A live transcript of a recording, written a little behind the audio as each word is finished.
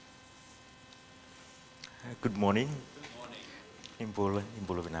Good morning. Imbolo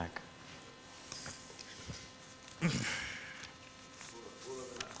Benak.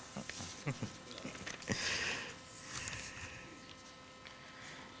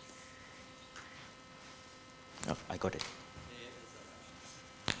 Oh, I got it.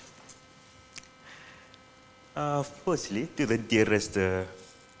 Firstly, to the dearest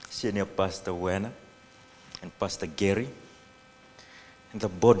Senior Pastor Werner and Pastor Gary, and the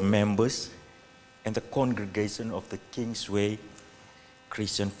board members, and the congregation of the Kingsway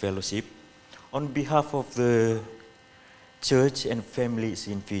Christian Fellowship, on behalf of the church and families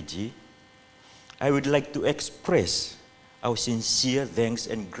in Fiji, I would like to express our sincere thanks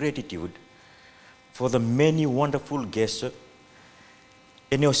and gratitude for the many wonderful gestures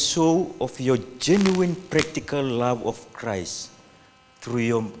and your show of your genuine practical love of Christ through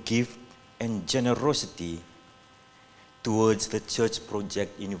your gift and generosity towards the church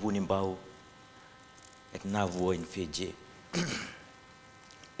project in Vunimbau at Nauvoo in Fiji.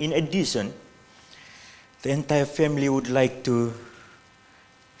 In addition, the entire family would like to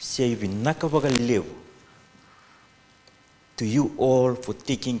say vinakawagaleu to you all for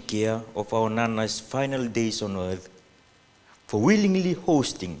taking care of our Nana's final days on earth, for willingly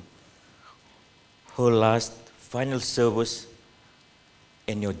hosting her last final service,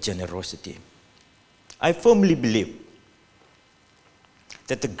 and your generosity. I firmly believe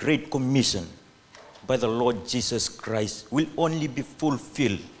that the Great Commission by the Lord Jesus Christ will only be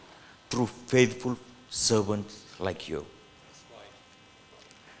fulfilled through faithful servants like you.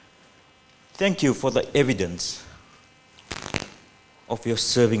 Thank you for the evidence of your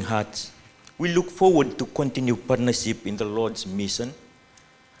serving hearts. We look forward to continue partnership in the Lord's mission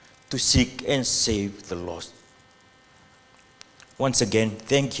to seek and save the lost. Once again,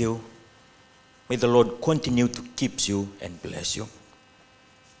 thank you. May the Lord continue to keep you and bless you.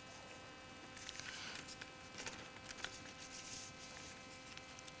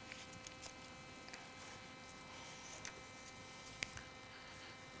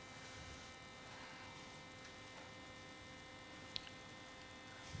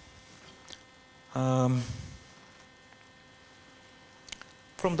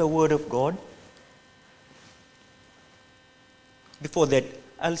 From the Word of God. Before that,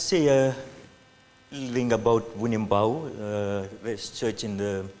 I'll say a little thing about Vunimbau, this church in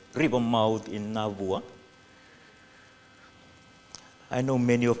the river mouth in Nauvoo. I know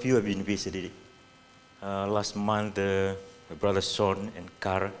many of you have been visited. Last month, my brother Sean and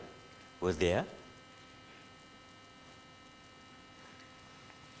Cara were there.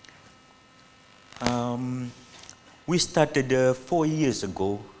 We started 4 years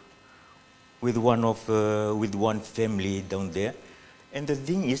ago with one family down there, and the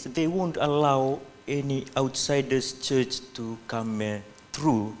thing is, they won't allow any outsiders church to come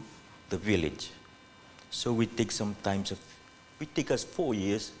through the village. So we take some time. It take us 4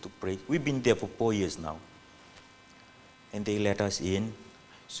 years to pray. We've been there for 4 years now, and they let us in.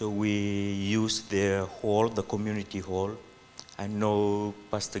 So we use their hall, the community hall. I know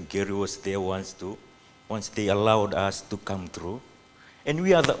Pastor Gary was there once too. Once they allowed us to come through. And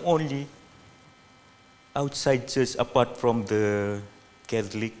we are the only outside church apart from the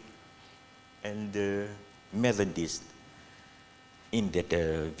Catholic and the Methodist in that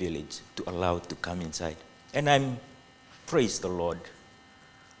village to allow to come inside. And I'm praise the Lord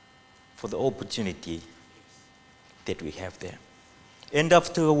for the opportunity that we have there. And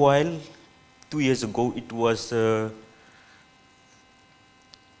after a while, 2 years ago, it was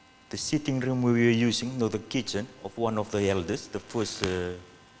the sitting room we were using, the kitchen of one of the elders. The first,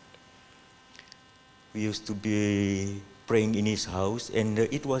 we used to be praying in his house, and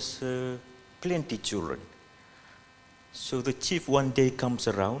it was plenty children. So the chief one day comes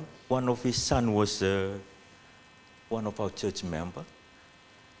around. One of his son was one of our church member,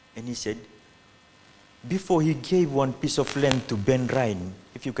 and he said, before he gave one piece of land to Ben Ryan,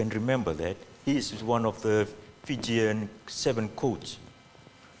 if you can remember that, he is one of the Fijian 7 coach.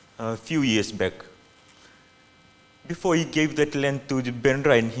 A few years back. Before he gave that land to Ben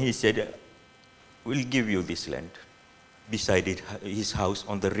Ryan, he said, we'll give you this land beside his house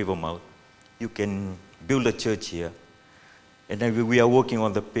on the river mouth. You can build a church here. And then we are working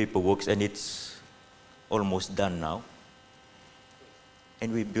on the paperwork, and it's almost done now.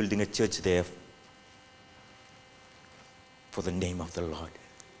 And we're building a church there for the name of the Lord.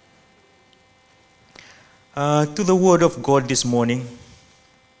 To the word of God this morning.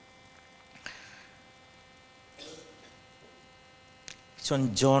 It's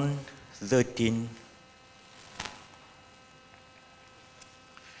on John 13.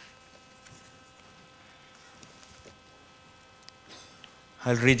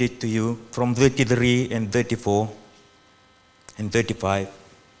 I'll read it to you from 33 and 34 and 35.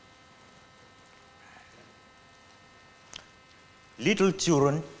 Little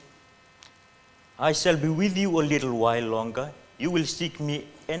children, I shall be with you a little while longer. You will seek me,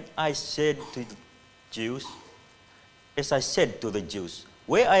 and I said to the Jews, as I said to the Jews,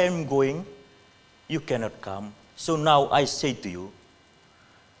 where I am going, you cannot come. So now I say to you,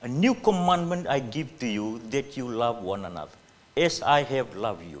 a new commandment I give to you, that you love one another, as I have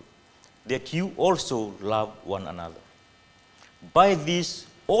loved you, that you also love one another. By this,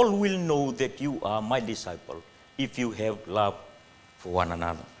 all will know that you are my disciple, if you have love for one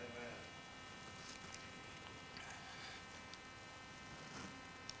another.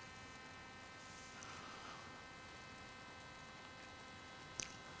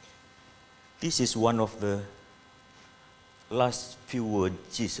 This is one of the last few words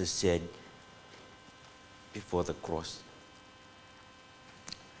Jesus said before the cross.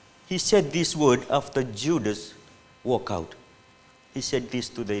 He said this word after Judas walked out. He said this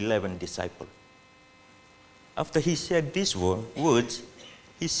to the 11 disciples. After he said these words,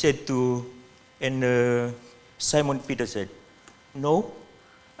 he said to, and Simon Peter said, no,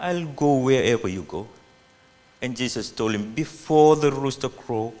 I'll go wherever you go. And Jesus told him, before the rooster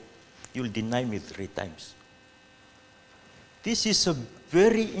crow, you'll deny me 3 times. This is a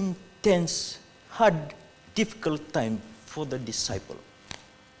very intense, hard, difficult time for the disciple.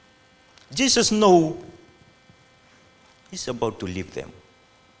 Jesus knows he's about to leave them.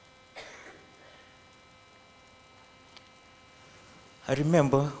 I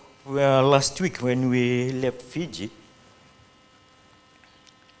remember last week when we left Fiji,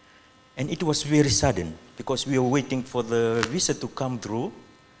 and it was very sudden because we were waiting for the visa to come through.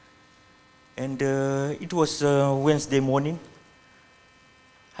 And it was Wednesday morning.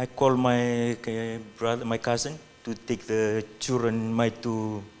 I called my brother, my cousin, to take the children, my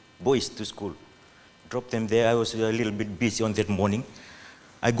 2 boys, to school. Drop them there. I was a little bit busy on that morning.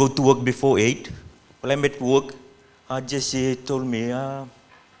 I go to work before 8. While I'm at work, Jesse told me, the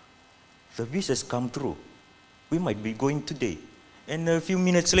visas come through. We might be going today. And a few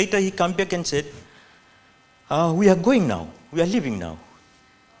minutes later, he came back and said, we are going now. We are leaving now.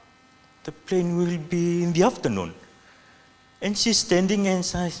 The plane will be in the afternoon. And she's standing and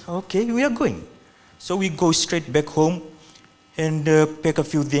says, okay, we are going. So we go straight back home and pack a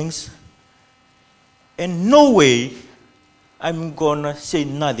few things. And no way I'm gonna say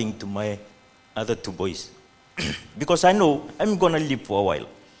nothing to my other 2 boys. Because I know I'm gonna leave for a while.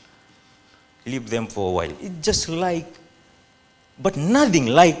 Leave them for a while. It's just like, but nothing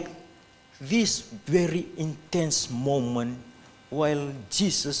like this very intense moment while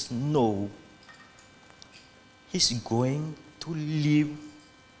Jesus knows he's going to leave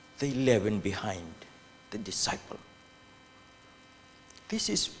the 11 behind, the disciple. This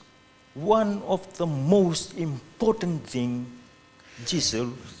is one of the most important things Jesus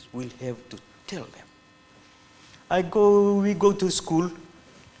will have to tell them. We go to school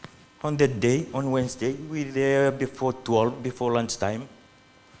on that day, on Wednesday. We're there before 12, before lunchtime.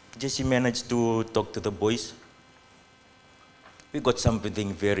 Jesse managed to talk to the boys. We got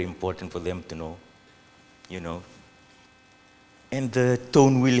something very important for them to know, you know. And the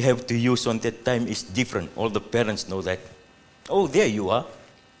tone we'll have to use on that time is different. All the parents know that. Oh, there you are.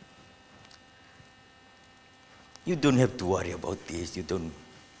 You don't have to worry about this. Don't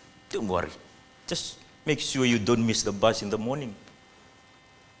worry. Just make sure you don't miss the bus in the morning.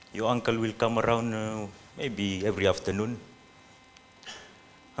 Your uncle will come around maybe every afternoon.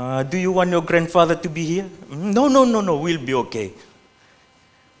 Do you want your grandfather to be here? No, we'll be okay.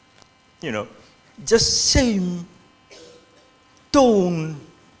 You know, just same tone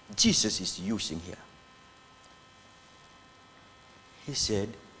Jesus is using here. He said,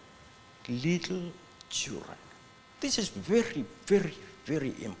 little children. This is very, very,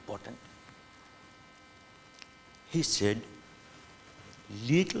 very important. He said,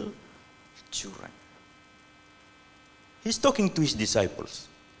 little children. He's talking to his disciples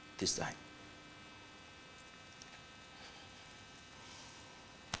this time.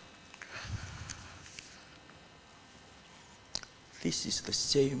 This is the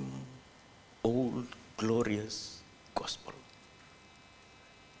same old glorious gospel.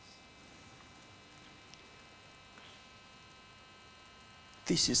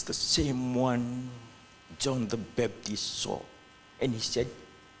 This is the same one John the Baptist saw. And he said,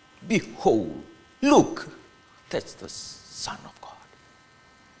 behold, look, that's the Son of God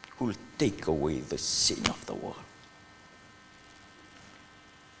who will take away the sin of the world.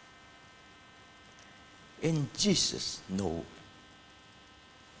 And Jesus knows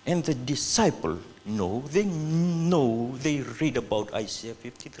And the disciple they read about Isaiah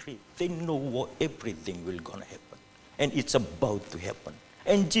 53. They know what everything will gonna happen. And it's about to happen.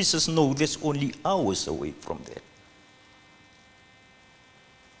 And Jesus knows there's only hours away from that.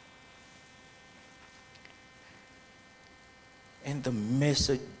 And the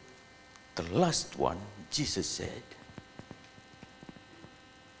message, the last one, Jesus said,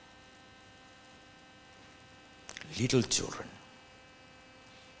 little children,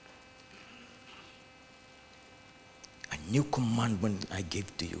 a new commandment I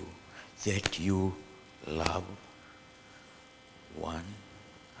give to you, that you love one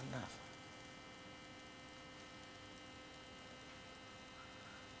another.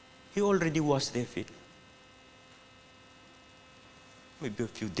 He already washed their feet. Maybe a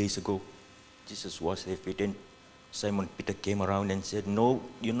few days ago, Jesus washed their feet, and Simon Peter came around and said, "No,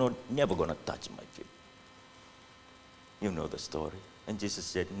 you're never going to touch my feet." You know the story. And Jesus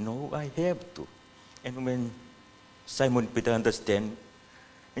said, "No, I have to." And when Simon Peter understood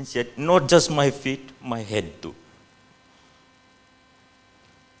and said, "Not just my feet, my head too."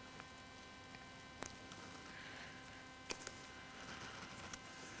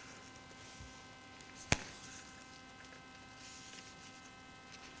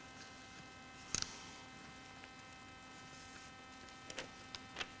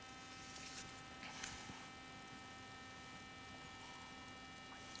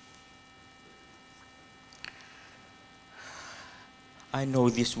 I know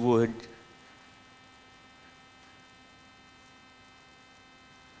this word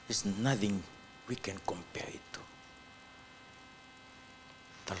is nothing we can compare it to.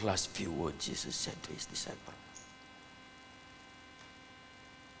 The last few words Jesus said to his disciple.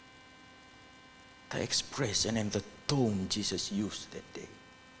 The expression and the tone Jesus used that day.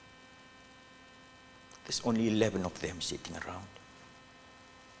 There's only 11 of them sitting around.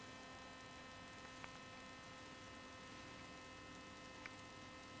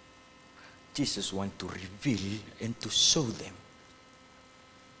 Jesus wants to reveal and to show them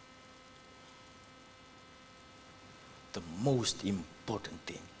the most important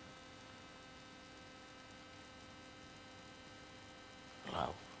thing.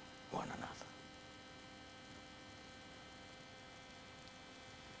 Love one another.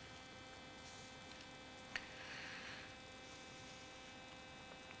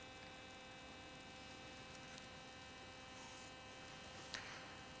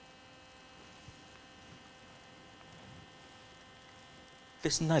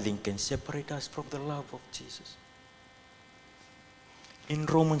 There's nothing can separate us from the love of Jesus. In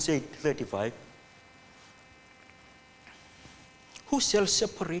Romans 8:35, who shall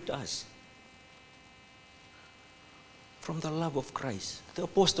separate us from the love of Christ? The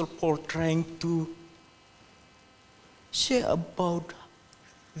Apostle Paul trying to share about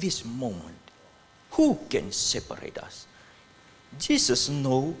this moment. Who can separate us? Jesus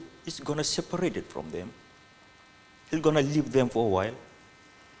knows he's going to separate it from them. He's going to leave them for a while.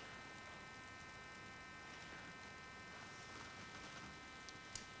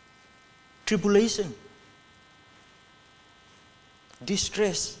 Tribulation,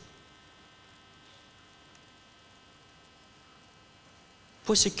 distress,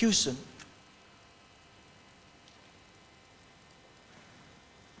 persecution,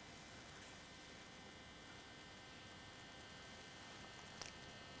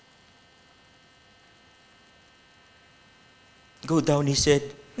 go down, he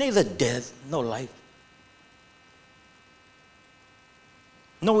said, neither death nor life,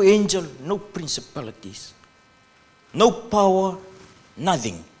 no angel, no principalities, no power,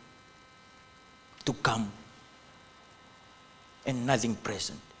 nothing to come, and nothing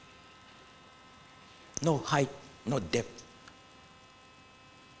present. No height, no depth.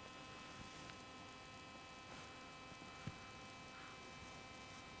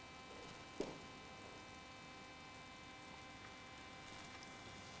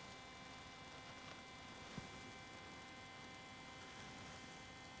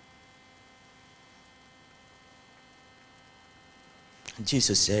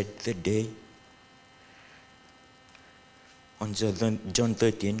 Jesus said that day on John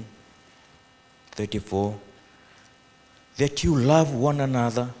 13:34, that you love one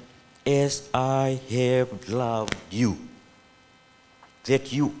another as I have loved you,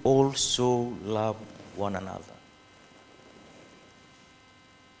 that you also love one another.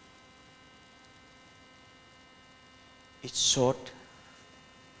 It's short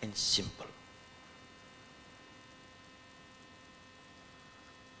and simple.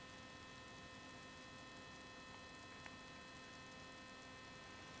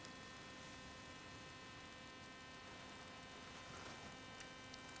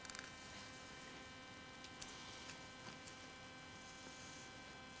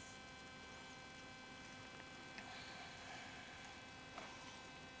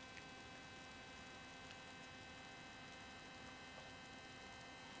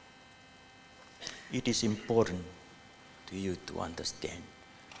 It is important to you to understand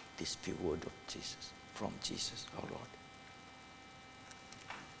this few words of Jesus, from Jesus our Lord.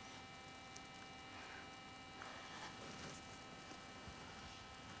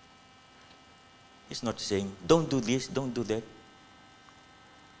 He's not saying, don't do this, don't do that.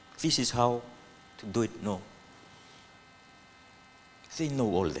 This is how to do it. No. They know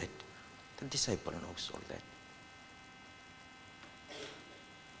all that. The disciple knows all that.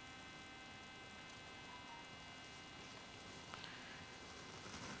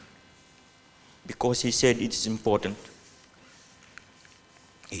 Because he said it is important.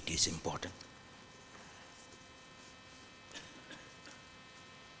 It is important.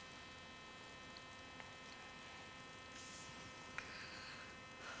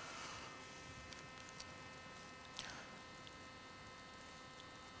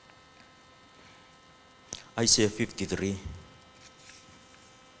 Isaiah 53.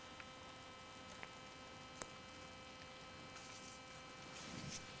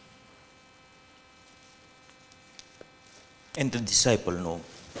 And the disciple know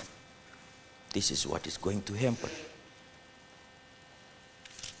this is what is going to happen.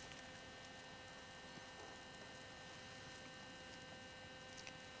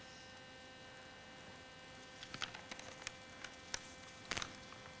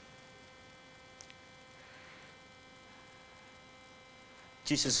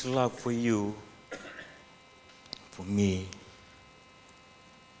 Jesus' love for you, for me,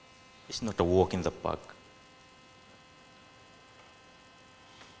 is not a walk in the park.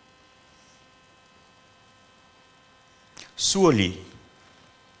 Surely,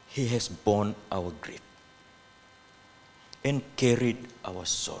 he has borne our grief and carried our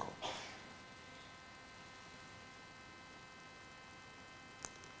sorrow.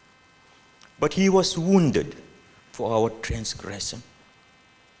 But he was wounded for our transgression,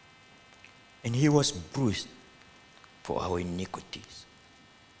 and he was bruised for our iniquities.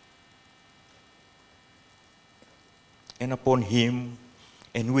 And upon him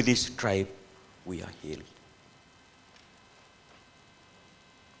and with his stripe we are healed.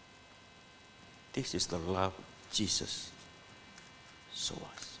 This is the love Jesus showed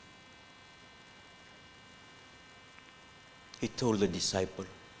us. He told the disciple,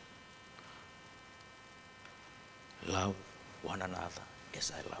 love one another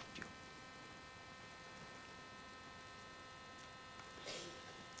as I loved you.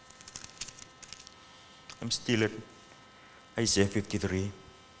 I'm still at Isaiah 53.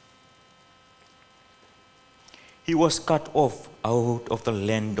 He was cut off out of the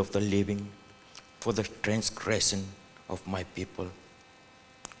land of the living. For the transgression of my people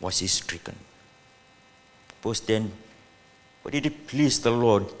was he stricken. Verse 10, but it pleased the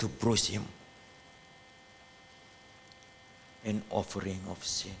Lord to bruise him, an offering of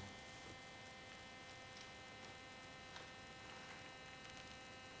sin.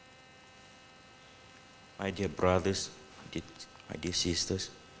 My dear brothers, my dear sisters,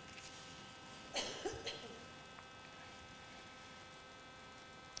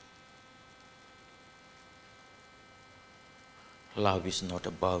 love is not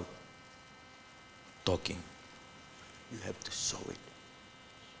about talking. You have to show it.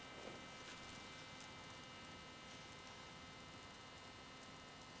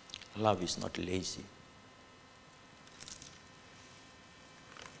 Love is not lazy.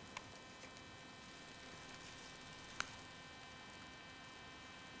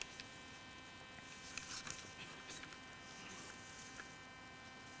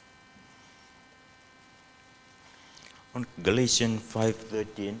 On Galatians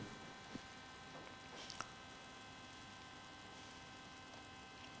 5:13,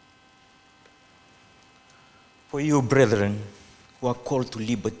 for you, brethren, who are called to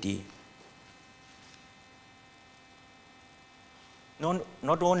liberty,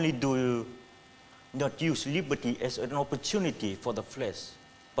 not only do you not use liberty as an opportunity for the flesh,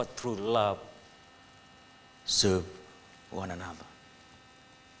 but through love, serve one another.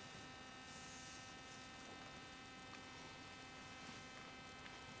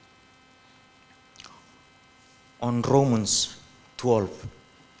 On Romans 12,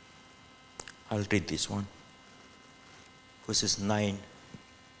 I'll read this one, verses 9.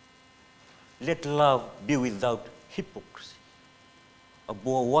 Let love be without hypocrisy.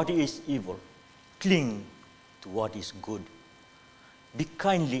 Abhor what is evil, cling to what is good. Be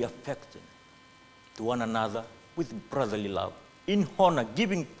kindly affectionate to one another with brotherly love, in honor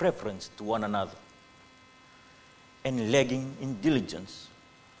giving preference to one another, and lagging in diligence,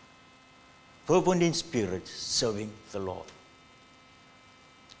 fervent in spirit, serving the Lord.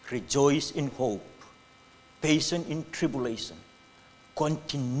 Rejoice in hope, patient in tribulation,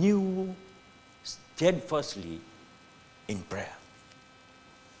 continue steadfastly in prayer.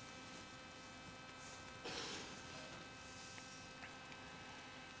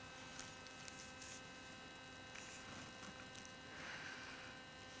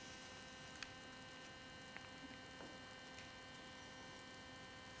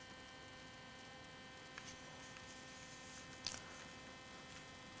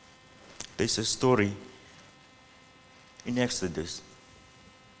 There's a story in Exodus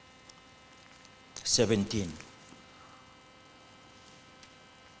 17.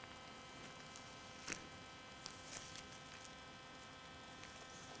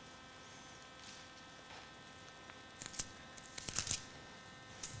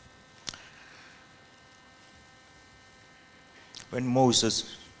 When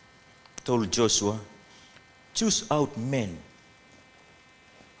Moses told Joshua, choose out men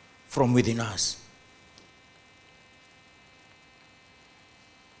from within us.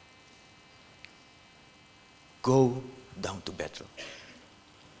 Go down to battle.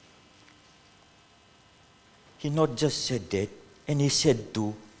 He not just said that, and he said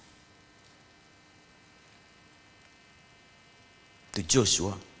to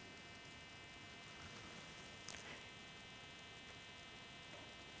Joshua,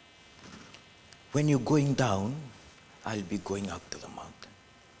 when you're going down, I'll be going up to the mountain.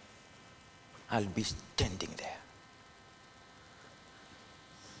 I'll be standing there.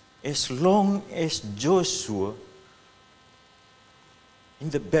 As long as Joshua in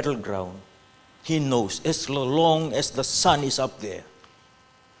the battleground, he knows as long as the sun is up there,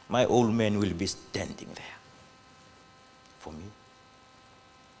 my old man will be standing there for me.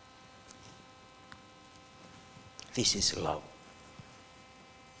 This is love.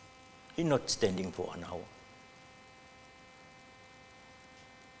 He's not standing for an hour.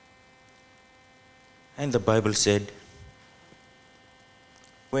 And the Bible said,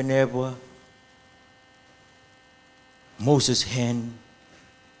 whenever Moses' hand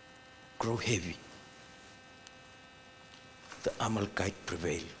grew heavy, the Amalekite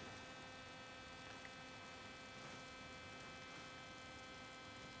prevailed.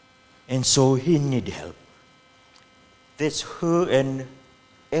 And so he needed help. That's her and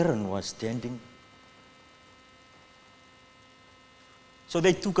Aaron was standing. So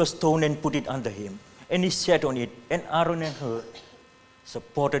they took a stone and put it under him. And he sat on it. And Aaron and her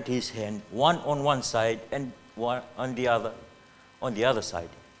supported his hand, one on one side and one on the other side.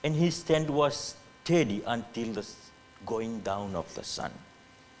 And his hand was steady until the going down of the sun.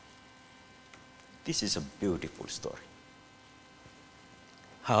 This is a beautiful story.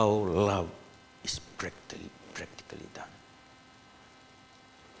 How love is practically done.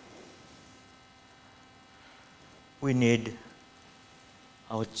 We need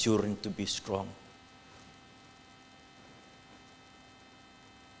our children to be strong.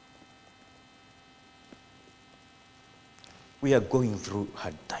 We are going through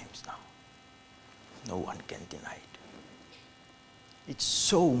hard times now. No one can deny it. It's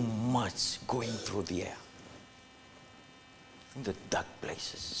so much going through the air. In the dark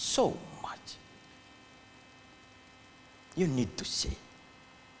places, so much. You need to see.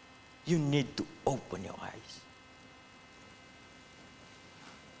 You need to open your eyes.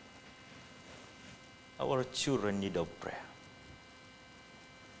 Our children need our prayer.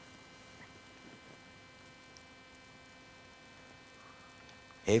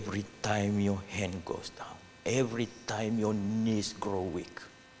 Every time your hand goes down, every time your knees grow weak,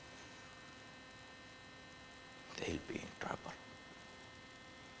 they'll be in trouble.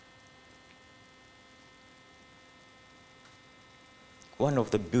 One of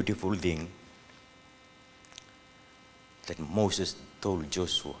the beautiful things that Moses told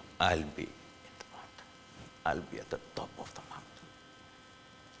Joshua, I'll be in the mountain. I'll be at the top of the mountain.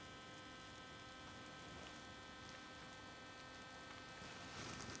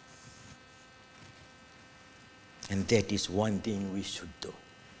 And that is one thing we should do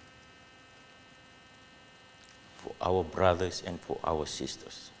for our brothers and for our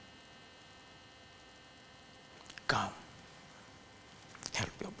sisters. Come, help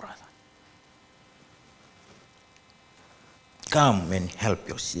your brother. Come and help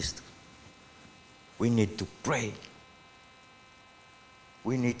your sister. We need to pray.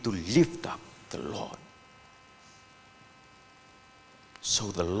 We need to lift up the Lord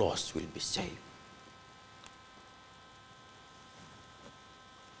so the lost will be saved.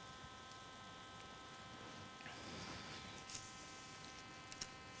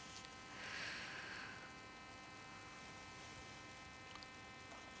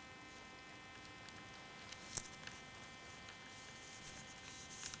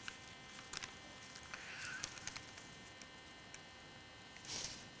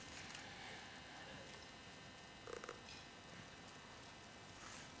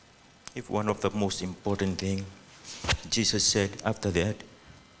 If one of the most important thing Jesus said after that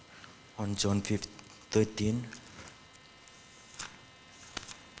on John 13,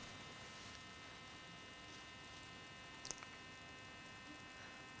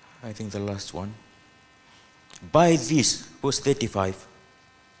 I think the last one. By this, verse 35,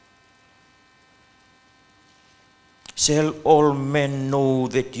 shall all men know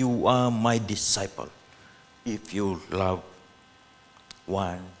that you are my disciple, if you love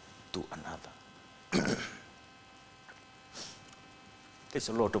one to another. There's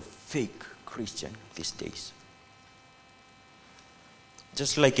a lot of fake Christian these days.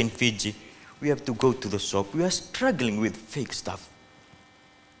 Just like in Fiji, we have to go to the shop. We are struggling with fake stuff.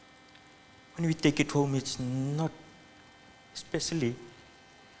 When we take it home, it's not, especially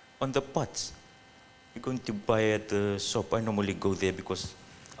on the parts. We're going to buy at the shop. I normally go there because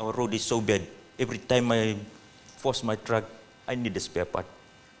our road is so bad. Every time I force my truck, I need a spare part.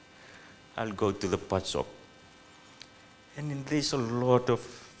 I'll go to the part shop. And then there's a lot of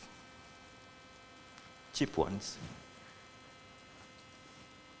cheap ones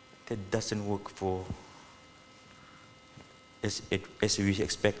that doesn't work for as we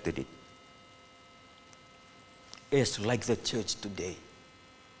expected it. It's like the church today.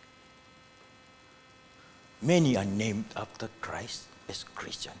 Many are named after Christ as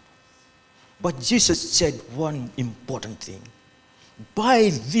Christian. But Jesus said one important thing. By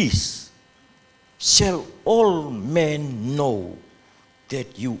this shall all men know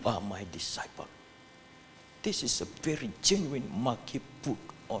that you are my disciple. This is a very genuine mark he put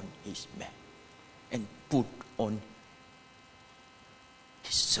on his man and put on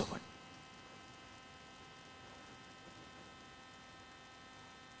his servant.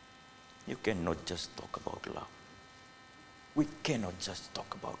 You cannot just talk about love. We cannot just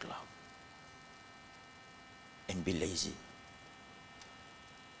talk about love and be lazy.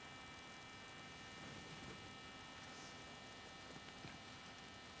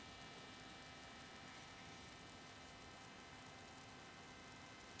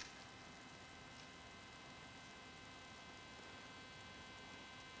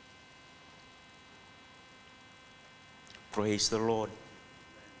 Praise the Lord.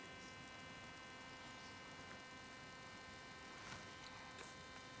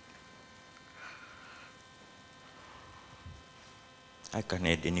 I can't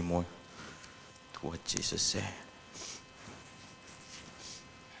add any more to what Jesus said.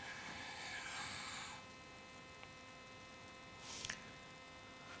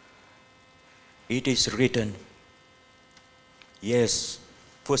 It is written, yes,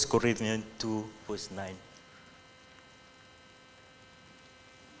 1 Corinthians 2, verse 9.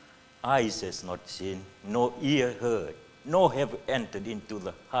 Eyes has not seen, no ear heard, nor have entered into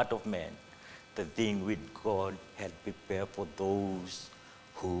the heart of man the thing which God had prepared for those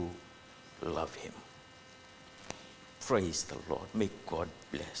who love him. Praise the Lord. May God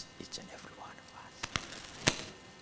bless each and every one.